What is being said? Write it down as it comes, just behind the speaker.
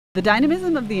The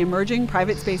dynamism of the emerging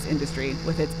private space industry,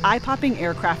 with its eye-popping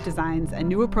aircraft designs and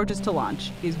new approaches to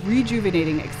launch, is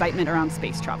rejuvenating excitement around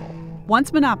space travel.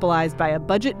 Once monopolized by a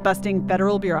budget-busting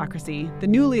federal bureaucracy, the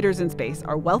new leaders in space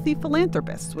are wealthy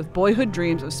philanthropists with boyhood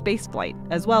dreams of spaceflight,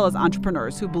 as well as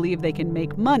entrepreneurs who believe they can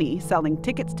make money selling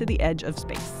tickets to the edge of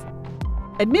space.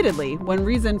 Admittedly, when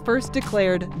Reason first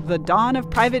declared the dawn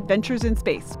of private ventures in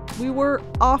space, we were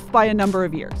off by a number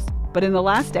of years. But in the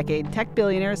last decade, tech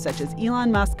billionaires such as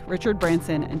Elon Musk, Richard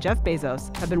Branson, and Jeff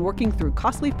Bezos have been working through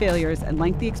costly failures and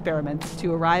lengthy experiments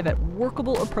to arrive at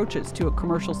workable approaches to a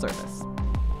commercial service.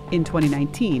 In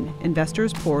 2019,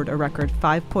 investors poured a record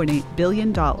 $5.8 billion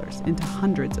into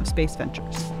hundreds of space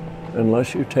ventures.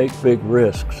 Unless you take big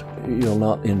risks, you'll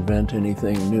not invent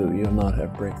anything new. You'll not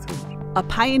have breakthroughs. A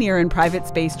pioneer in private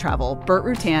space travel, Burt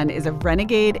Rutan is a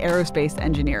renegade aerospace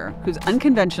engineer whose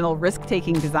unconventional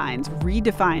risk-taking designs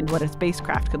redefined what a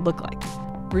spacecraft could look like.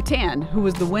 Rutan, who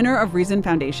was the winner of Reason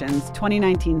Foundation's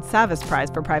 2019 Savas Prize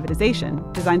for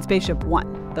Privatization, designed Spaceship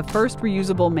One, the first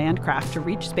reusable manned craft to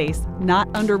reach space not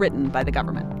underwritten by the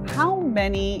government. How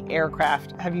many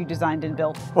aircraft have you designed and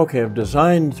built? Okay, I've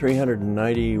designed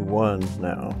 391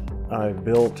 now. I've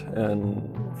built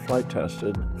and flight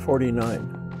tested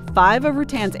 49. 5 of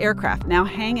Rutan's aircraft now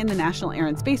hang in the National Air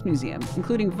and Space Museum,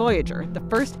 including Voyager, the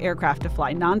first aircraft to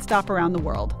fly nonstop around the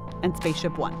world, and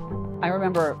Spaceship One. I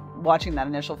remember watching that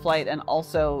initial flight and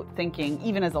also thinking,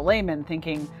 even as a layman,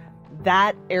 thinking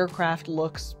that aircraft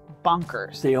looks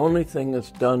bonkers. The only thing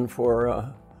that's done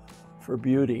for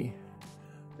beauty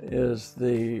is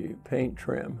the paint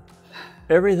trim.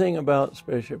 Everything about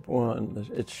Spaceship One,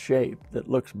 its shape that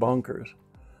looks bonkers,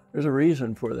 there's a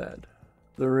reason for that.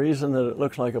 The reason that it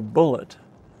looks like a bullet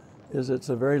is it's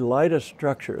a very lightest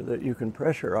structure that you can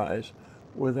pressurize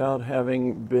without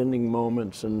having bending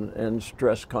moments and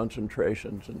stress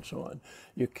concentrations and so on.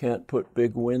 You can't put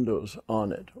big windows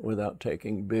on it without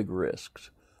taking big risks.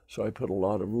 So I put a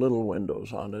lot of little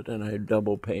windows on it and I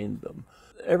double paned them.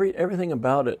 Everything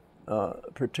about it,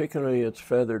 particularly its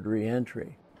feathered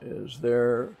reentry, is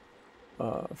there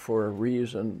for a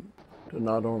reason to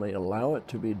not only allow it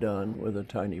to be done with a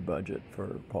tiny budget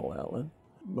for Paul Allen,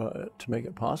 but to make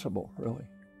it possible, really.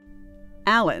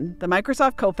 Allen, the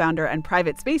Microsoft co-founder and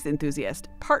private space enthusiast,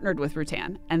 partnered with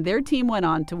Rutan, and their team went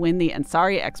on to win the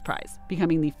Ansari X Prize,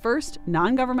 becoming the first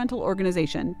non-governmental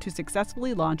organization to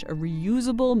successfully launch a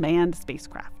reusable manned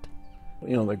spacecraft.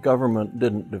 You know, the government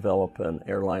didn't develop an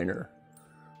airliner.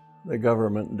 The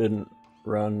government didn't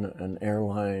run an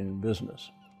airline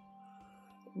business.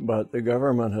 But the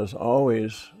government has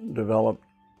always developed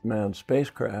manned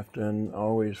spacecraft and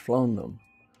always flown them.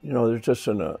 You know, there's just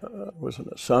was an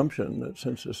assumption that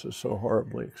since this is so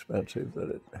horribly expensive that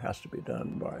it has to be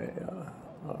done by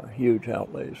huge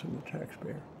outlays in the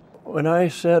taxpayer. When I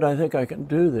said, I think I can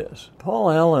do this, Paul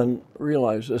Allen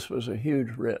realized this was a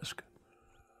huge risk.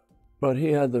 But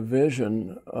he had the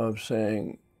vision of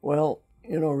saying, well,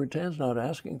 you know, Rutan's not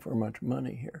asking for much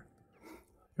money here.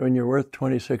 When you're worth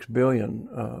 $26 billion...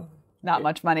 not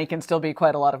much money can still be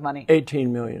quite a lot of money. $18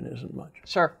 million isn't much.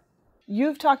 Sure.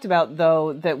 You've talked about,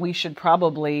 though, that we should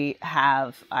probably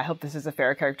have, I hope this is a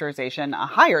fair characterization, a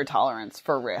higher tolerance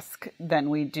for risk than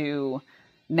we do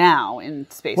now in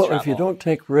space travel. Well, if you don't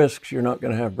take risks, you're not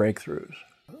going to have breakthroughs.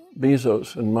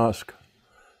 Bezos and Musk,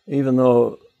 even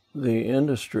though the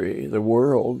industry, the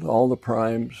world, all the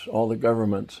primes, all the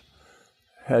governments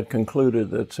had concluded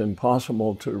that it's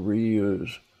impossible to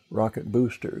reuse rocket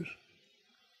boosters,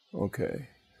 okay,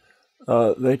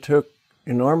 they took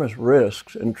enormous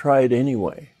risks and tried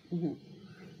anyway.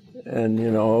 Mm-hmm. And, you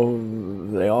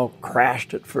know, they all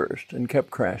crashed at first and kept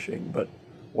crashing, but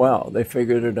wow, they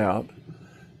figured it out.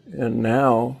 And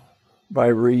now, by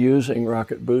reusing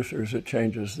rocket boosters, it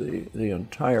changes the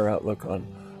entire outlook on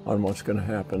what's going to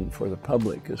happen for the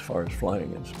public as far as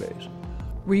flying in space.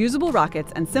 Reusable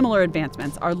rockets and similar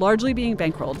advancements are largely being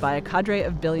bankrolled by a cadre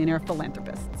of billionaire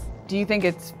philanthropists. Do you think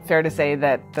it's fair to say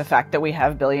that the fact that we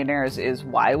have billionaires is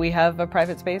why we have a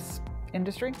private space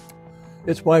industry?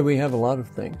 It's why we have a lot of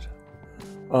things.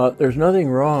 There's nothing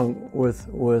wrong with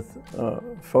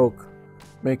folk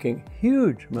making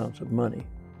huge amounts of money.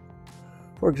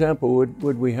 For example,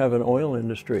 would we have an oil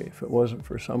industry if it wasn't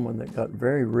for someone that got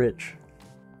very rich?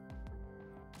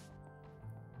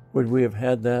 Would we have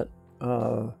had that?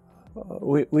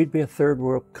 We'd be a third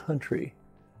world country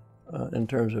in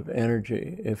terms of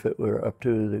energy if it were up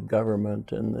to the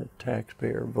government and the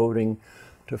taxpayer voting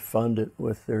to fund it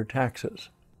with their taxes.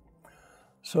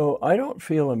 So I don't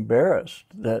feel embarrassed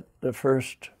that the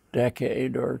first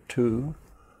decade or two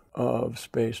of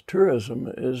space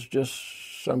tourism is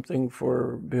just something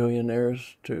for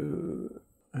billionaires to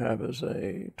have as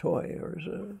a toy or as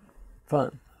a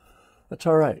fun. That's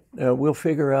all right. We'll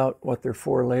figure out what they're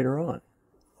for later on.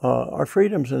 Our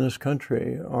freedoms in this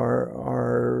country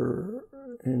are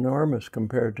enormous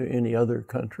compared to any other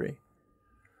country.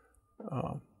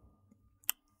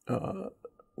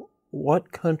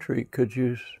 What country could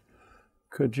you,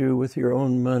 with your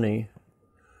own money,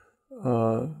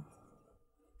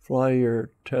 fly your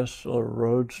Tesla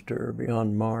Roadster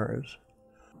beyond Mars?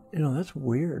 You know, that's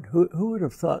weird. Who would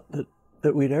have thought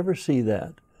that we'd ever see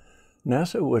that?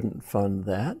 NASA wouldn't fund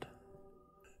that.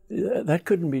 That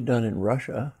couldn't be done in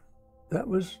Russia. That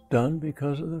was done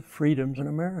because of the freedoms in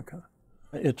America.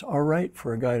 It's all right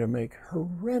for a guy to make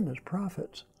horrendous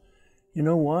profits. You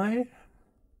know why?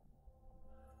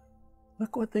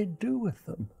 Look what they do with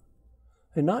them.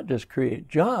 They not just create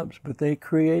jobs, but they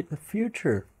create the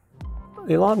future.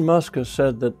 Elon Musk has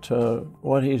said that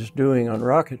what he's doing on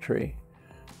rocketry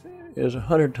is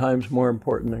 100 times more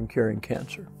important than curing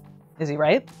cancer. Is he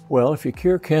right? Well, if you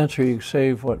cure cancer, you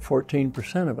save,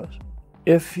 14% of us.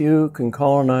 If you can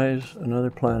colonize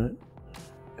another planet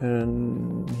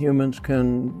and humans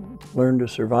can learn to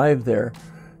survive there,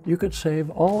 you could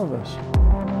save all of us.